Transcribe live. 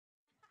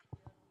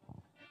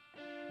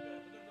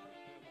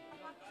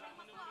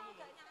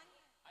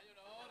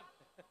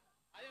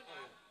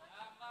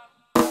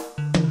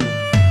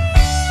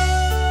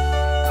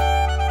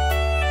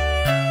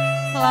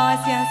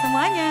Selamat siang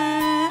semuanya.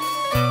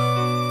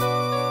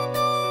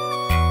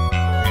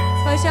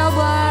 Spesial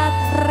buat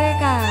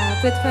Reka,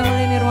 with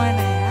family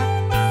Nirwana ya.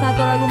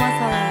 Satu lagu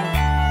Masa.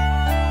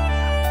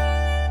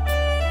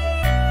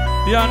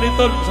 Yang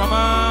ditun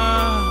sama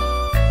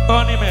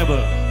Tony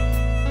Mabel.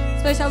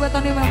 Spesial buat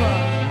Tony Mabel.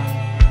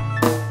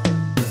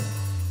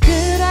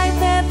 Gerai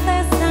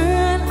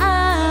tetesan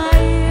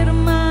air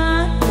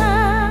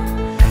mata,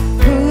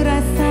 ku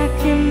rasa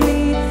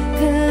kini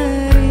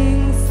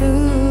kering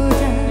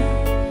sudah,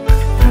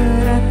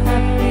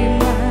 meratap di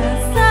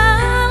masa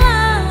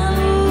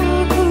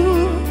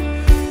laluku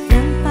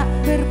yang tak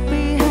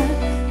berpihak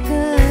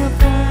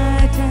kepadaku.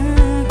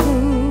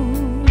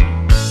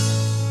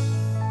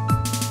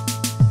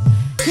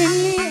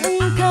 Kini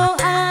engkau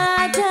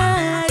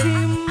ada di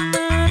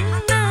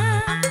mana?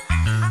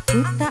 Ku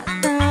tak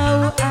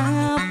tahu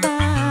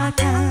apa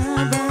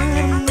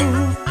kabarmu.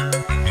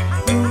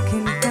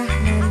 Mungkinkah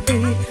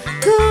nanti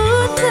ku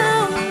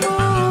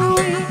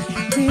temui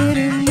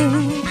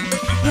dirimu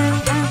yang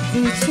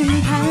aku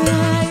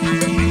cintai.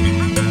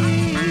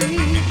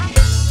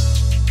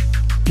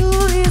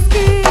 Tulis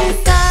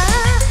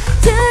kisah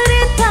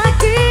cerita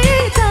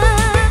kita,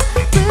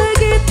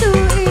 begitu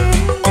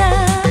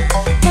indah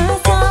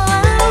masa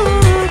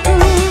laluku.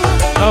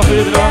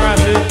 Novi, terima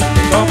kasih.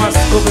 Thomas,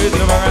 Kubi,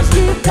 terima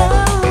kasih.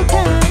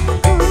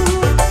 Dipelukkanku,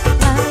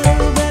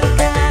 lalu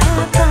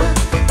berkata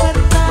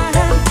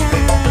pertahankan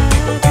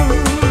aku.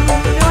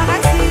 Terima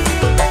kasih.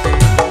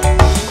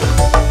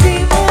 Di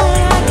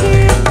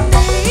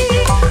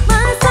mengakhiri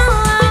masa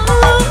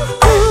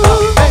laluku,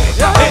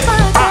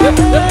 apakah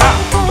engkau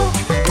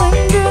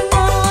mendengar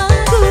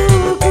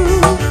laguku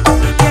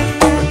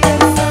yang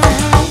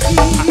tersaji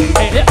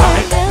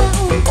hanya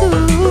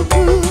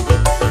untukku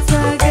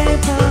sebagai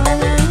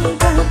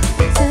pelengkap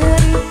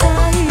cerita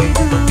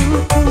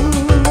hidupku.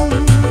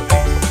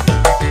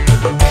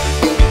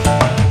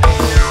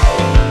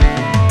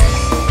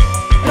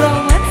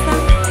 Romansa.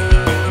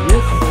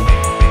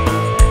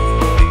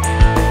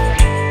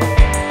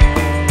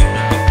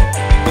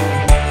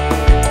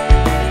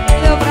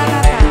 Hiburan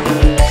Renata.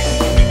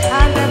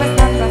 Andre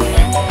Bestambas.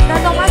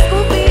 Datang Mas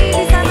Kupi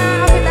di sana,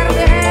 Afid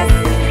RBS.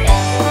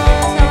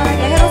 Siapa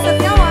lagi? Heru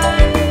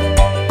Setiawan.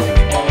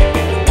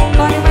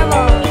 Tony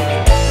Mabel.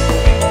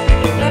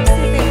 Rap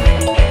City.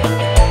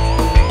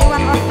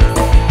 Iwan Ortiz.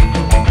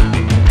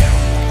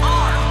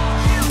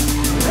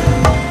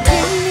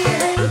 Kini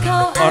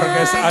engkau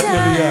Orkes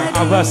Adelia,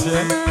 Abbas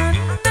ya.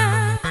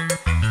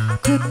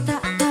 ku tak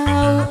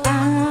tahu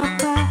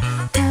apa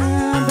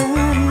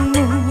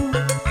kabarmu.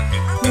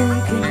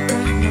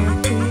 Mungkinkah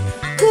nanti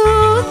ku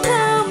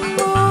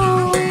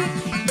temui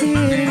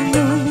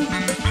dirimu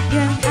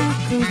yang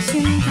aku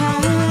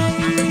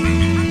cintai.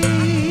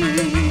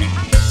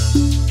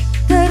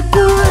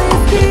 Tertulis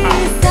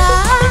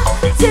kisah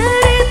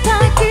cerita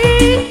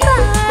kita,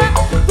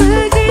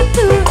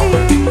 begitu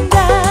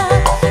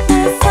indah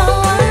masa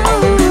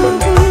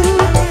laluku.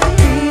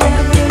 Dia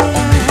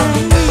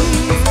berlangganan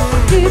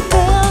di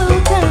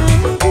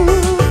pelukkanku,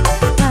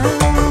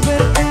 lalu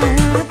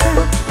berkata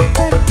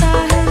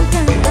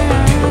pertahankan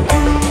aku.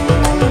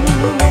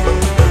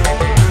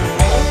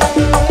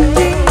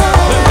 Di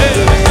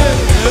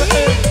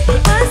mengakhiri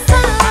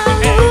masa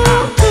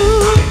laluku,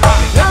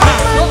 apakah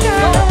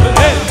engkau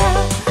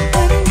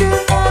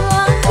mendengar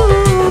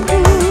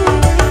laguku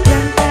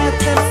yang tak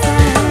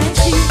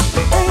tersaji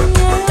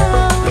hanya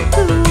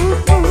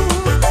untukmu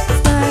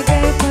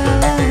sebagai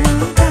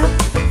pelengkap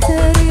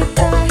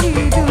cerita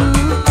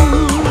hidupku.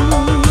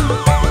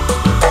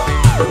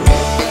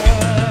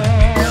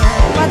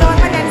 Buat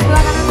teman-teman yang di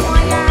sebelah kanan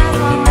semuanya,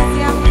 selamat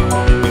siang.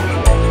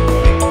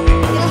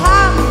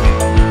 Ilham,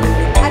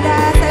 ada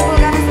Saiful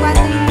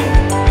Ganeswati,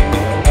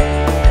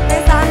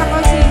 Desa Anak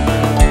Oci,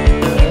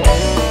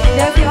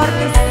 Devi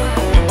Ortiz,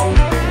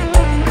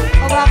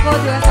 Obrako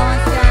juga selamat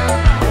siang.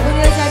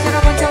 Dunia acara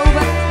Ponca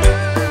Ubat.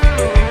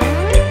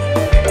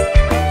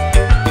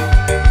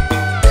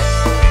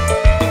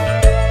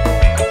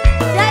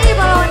 Jai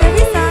pahlawan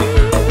Evisa.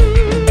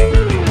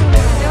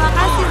 Terima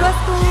kasih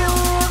bosku.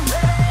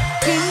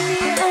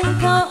 Kini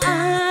engkau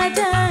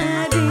ada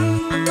di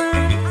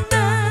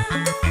mana?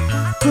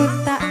 Ku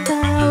tak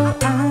tahu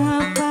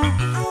apa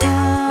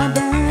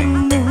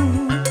kabarmu.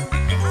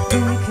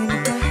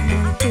 Mungkinkah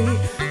nanti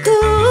ku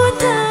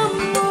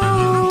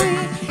temui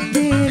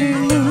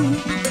dirimu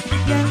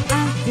yang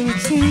aku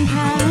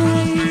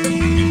cintai.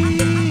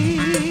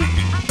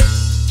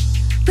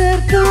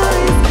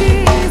 Tertulis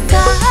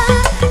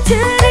kisah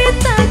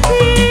cerita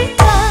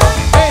kita,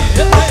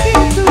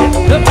 begitu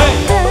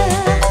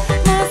indah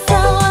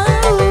masa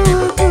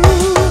laluku.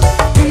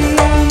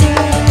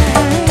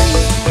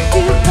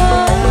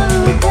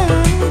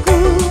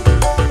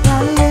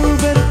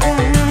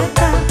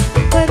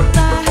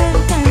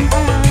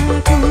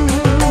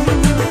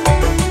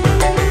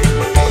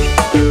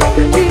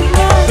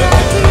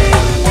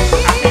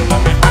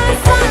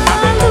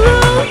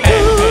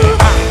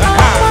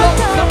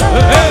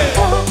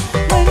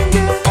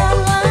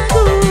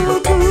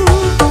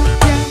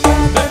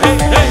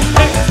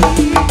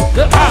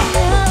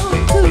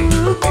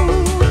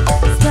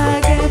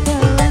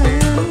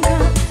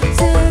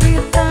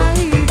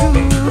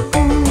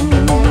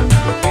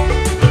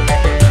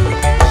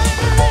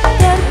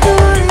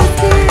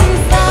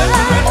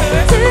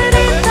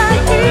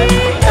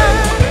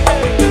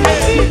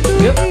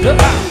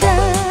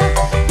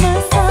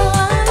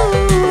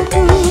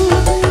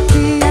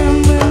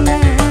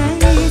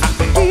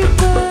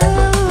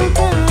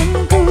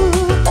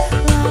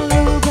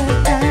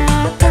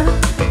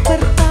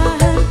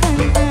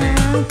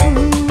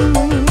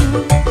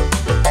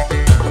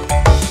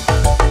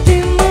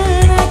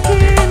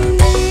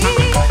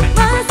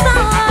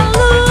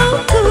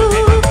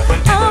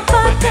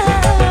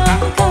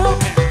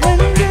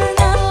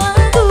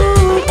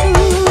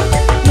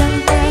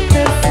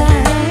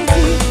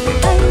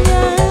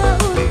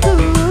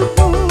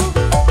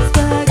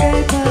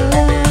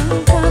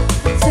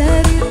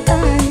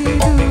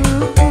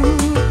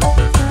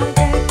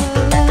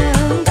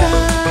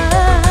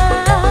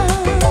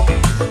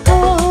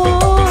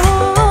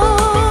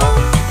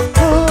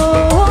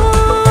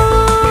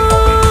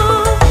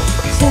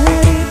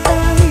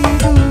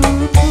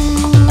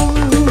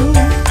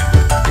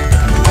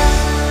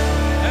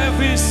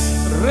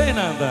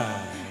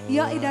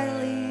 Yo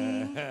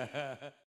darling.